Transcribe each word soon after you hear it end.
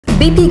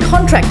BP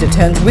contractor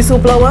turns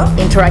whistleblower,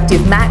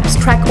 interactive maps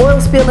track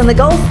oil spill in the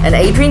Gulf, and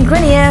Adrian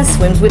Grenier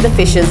swims with the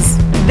fishes.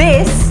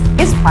 This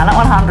is Planet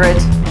 100.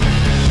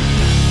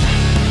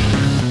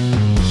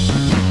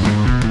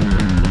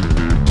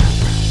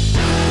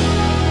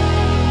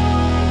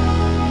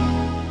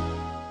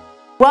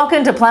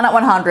 Welcome to Planet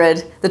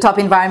 100, the top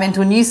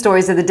environmental news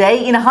stories of the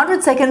day in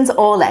 100 seconds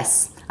or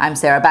less. I'm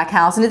Sarah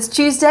Backhouse and it's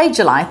Tuesday,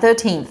 July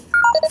 13th.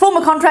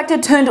 Former contractor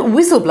turned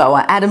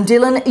whistleblower Adam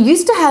Dillon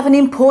used to have an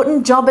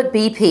important job at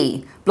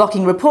BP,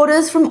 blocking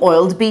reporters from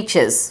oiled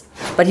beaches.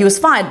 But he was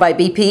fired by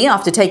BP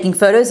after taking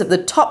photos of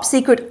the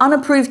top-secret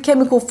unapproved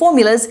chemical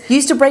formulas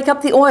used to break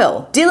up the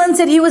oil. Dillon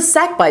said he was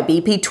sacked by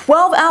BP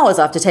 12 hours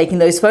after taking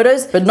those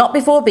photos, but not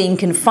before being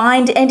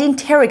confined and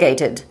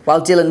interrogated.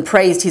 While Dillon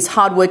praised his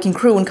hard-working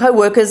crew and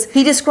co-workers,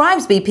 he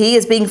describes BP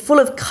as being full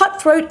of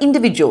cutthroat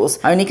individuals,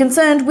 only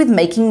concerned with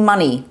making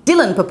money.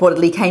 Dillon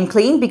purportedly came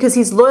clean because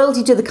his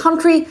loyalty to the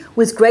country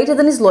was greater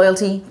than his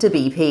loyalty to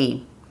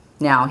BP.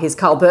 Now, here's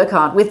Carl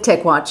Burkhardt with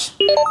TechWatch.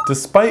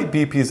 Despite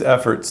BP's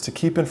efforts to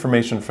keep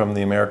information from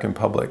the American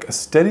public, a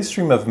steady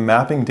stream of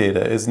mapping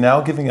data is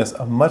now giving us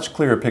a much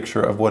clearer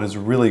picture of what is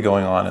really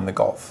going on in the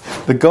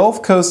Gulf. The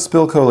Gulf Coast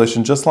Spill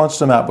Coalition just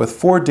launched a map with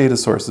 4 data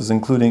sources,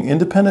 including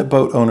independent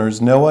boat owners,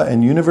 NOAA,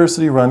 and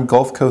university-run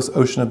Gulf Coast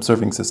Ocean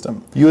Observing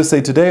System.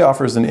 USA Today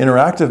offers an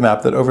interactive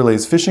map that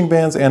overlays fishing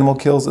bans, animal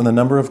kills, and the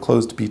number of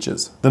closed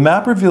beaches. The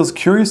map reveals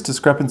curious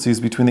discrepancies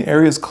between the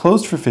areas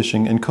closed for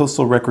fishing and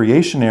coastal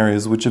recreation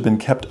areas which have been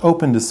kept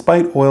open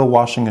despite oil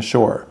washing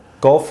ashore.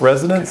 Gulf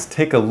residents,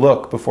 take a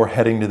look before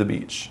heading to the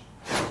beach.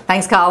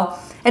 Thanks, Carl.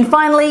 And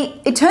finally,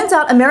 it turns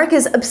out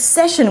America's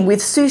obsession with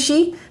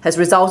sushi has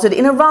resulted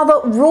in a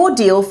rather raw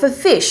deal for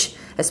fish,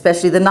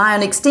 especially the nigh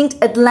on extinct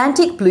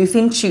Atlantic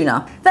bluefin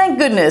tuna. Thank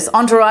goodness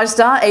Entourage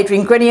star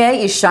Adrian Grenier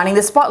is shining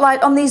the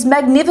spotlight on these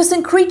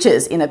magnificent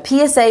creatures in a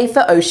PSA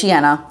for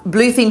Oceania.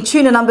 Bluefin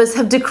tuna numbers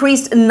have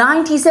decreased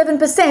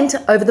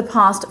 97% over the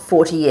past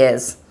 40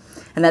 years.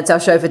 And that's our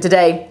show for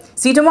today.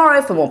 See you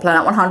tomorrow for more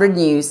Planet 100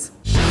 news.